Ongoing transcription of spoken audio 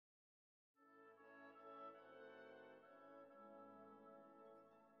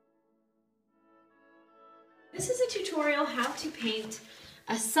This is a tutorial how to paint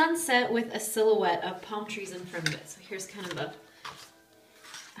a sunset with a silhouette of palm trees in front of it. So here's kind of a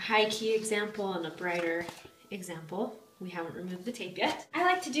high key example and a brighter example. We haven't removed the tape yet. I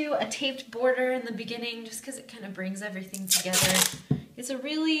like to do a taped border in the beginning just because it kind of brings everything together. It's a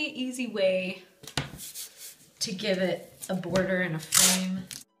really easy way to give it a border and a frame.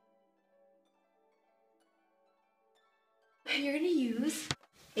 You're gonna use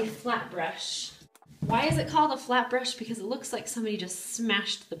a flat brush. Why is it called a flat brush? Because it looks like somebody just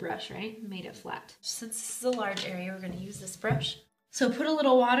smashed the brush, right? And made it flat. Since this is a large area, we're gonna use this brush. So put a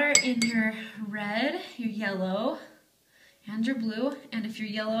little water in your red, your yellow, and your blue. And if your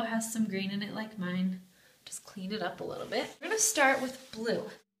yellow has some green in it like mine, just clean it up a little bit. We're gonna start with blue.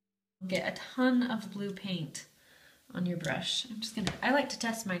 Get a ton of blue paint on your brush. I like to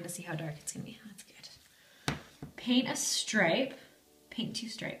test mine to see how dark it's gonna be. That's good. Paint a stripe, paint 2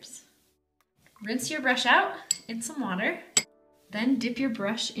 stripes. Rinse your brush out in some water, then dip your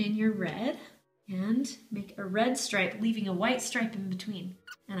brush in your red and make a red stripe, leaving a white stripe in between.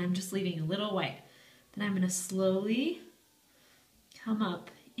 And I'm just leaving a little white. Then I'm gonna slowly come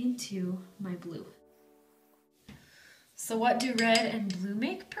up into my blue. So what do red and blue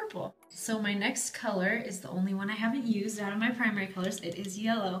make? Purple. So my next color is the only one I haven't used out of my primary colors. It is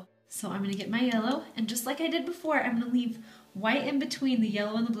yellow. So I'm gonna get my yellow, and just like I did before, I'm gonna leave white in between the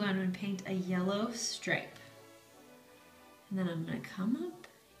yellow and the blue. I'm gonna paint a yellow stripe. And then I'm gonna come up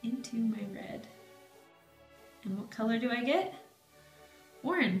into my red. And what color do I get?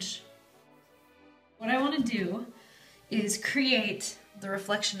 Orange. What I wanna do is create the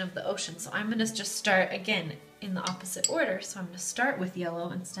reflection of the ocean. So I'm gonna just start again in the opposite order. So I'm gonna start with yellow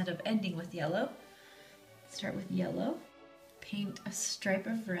instead of ending with yellow. Start with yellow. Paint a stripe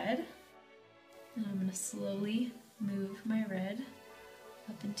of red, and I'm going to slowly move my red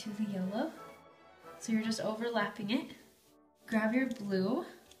up into the yellow. So you're just overlapping it. Grab your blue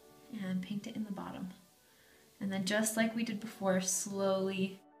and paint it in the bottom. And then just like we did before,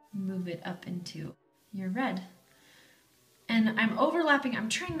 slowly move it up into your red. And I'm overlapping, I'm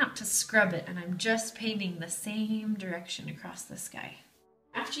trying not to scrub it, and I'm just painting the same direction across the sky.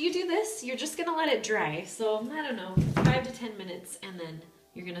 After you do this, you're just gonna let it dry. So, I don't know, 5 to 10 minutes, and then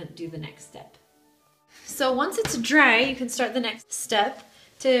you're gonna do the next step. So once it's dry, you can start the next step.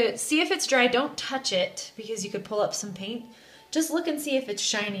 To see if it's dry, don't touch it because you could pull up some paint. Just look and see if it's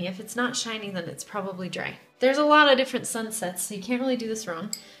shiny. If it's not shiny, then it's probably dry. There's a lot of different sunsets, so you can't really do this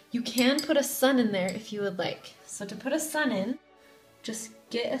wrong. You can put a sun in there if you would like. So to put a sun in, just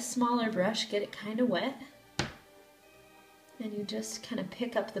get a smaller brush, get it kind of wet, and you just kind of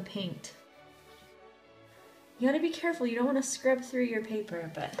pick up the paint. You gotta be careful, you don't want to scrub through your paper,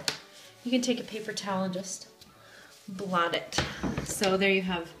 but you can take a paper towel and just blot it. So there you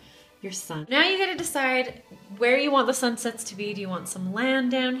have your sun. Now you gotta decide where you want the sunsets to be. Do you want some land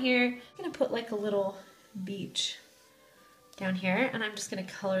down here? I'm gonna put like a little beach down here, and I'm just gonna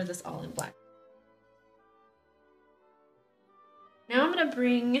color this all in black. Now I'm gonna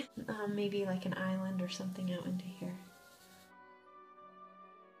bring maybe like an island or something out into here.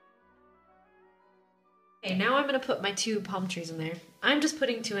 Okay, now I'm going to put my 2 palm trees in there. I'm just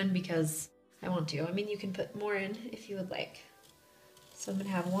putting 2 in because I want to. I mean, you can put more in if you would like. So I'm going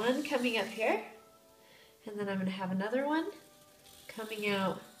to have one coming up here, and then I'm going to have another one coming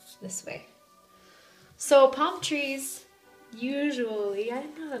out this way. So palm trees, usually, I'm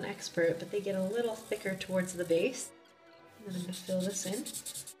not an expert, but they get a little thicker towards the base. And then I'm going to fill this in.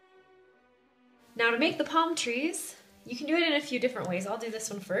 Now to make the palm trees, you can do it in a few different ways. I'll do this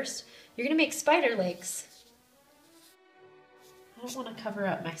one first. You're going to make spider legs. I don't want to cover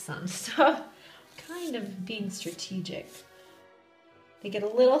up my sun, so I'm kind of being strategic. They get a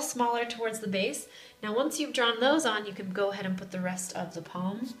little smaller towards the base. Now once you've drawn those on, you can go ahead and put the rest of the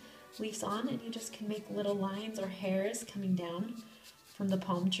palm leaves on, and you just can make little lines or hairs coming down from the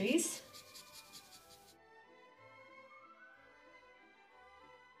palm trees.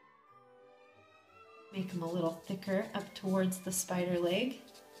 Make them a little thicker up towards the spider leg.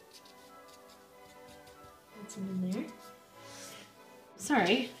 Put some in there.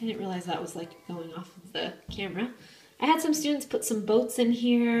 Sorry, I didn't realize that was like going off of the camera. I had some students put some boats in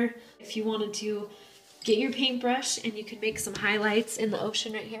here. If you wanted to get your paintbrush, and you can make some highlights in the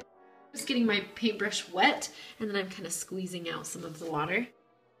ocean right here. Just getting my paintbrush wet, and then I'm kind of squeezing out some of the water.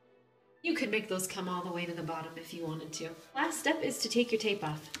 You could make those come all the way to the bottom if you wanted to. Last step is to take your tape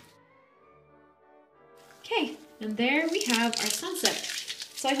off. Okay, and there we have our sunset.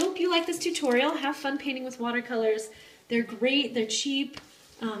 So I hope you like this tutorial. Have fun painting with watercolors. They're great, they're cheap.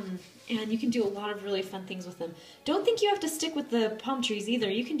 And you can do a lot of really fun things with them. Don't think you have to stick with the palm trees either.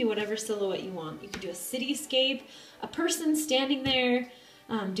 You can do whatever silhouette you want. You can do a cityscape, a person standing there,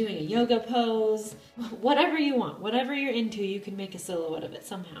 doing a yoga pose, whatever you want. Whatever you're into, you can make a silhouette of it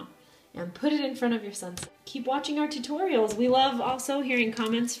somehow. And put it in front of your sunset. Keep watching our tutorials. We love also hearing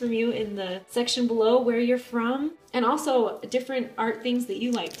comments from you in the section below where you're from, and also different art things that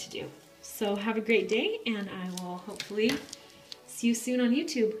you like to do. So have a great day, and I will hopefully see you soon on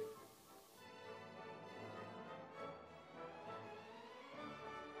YouTube.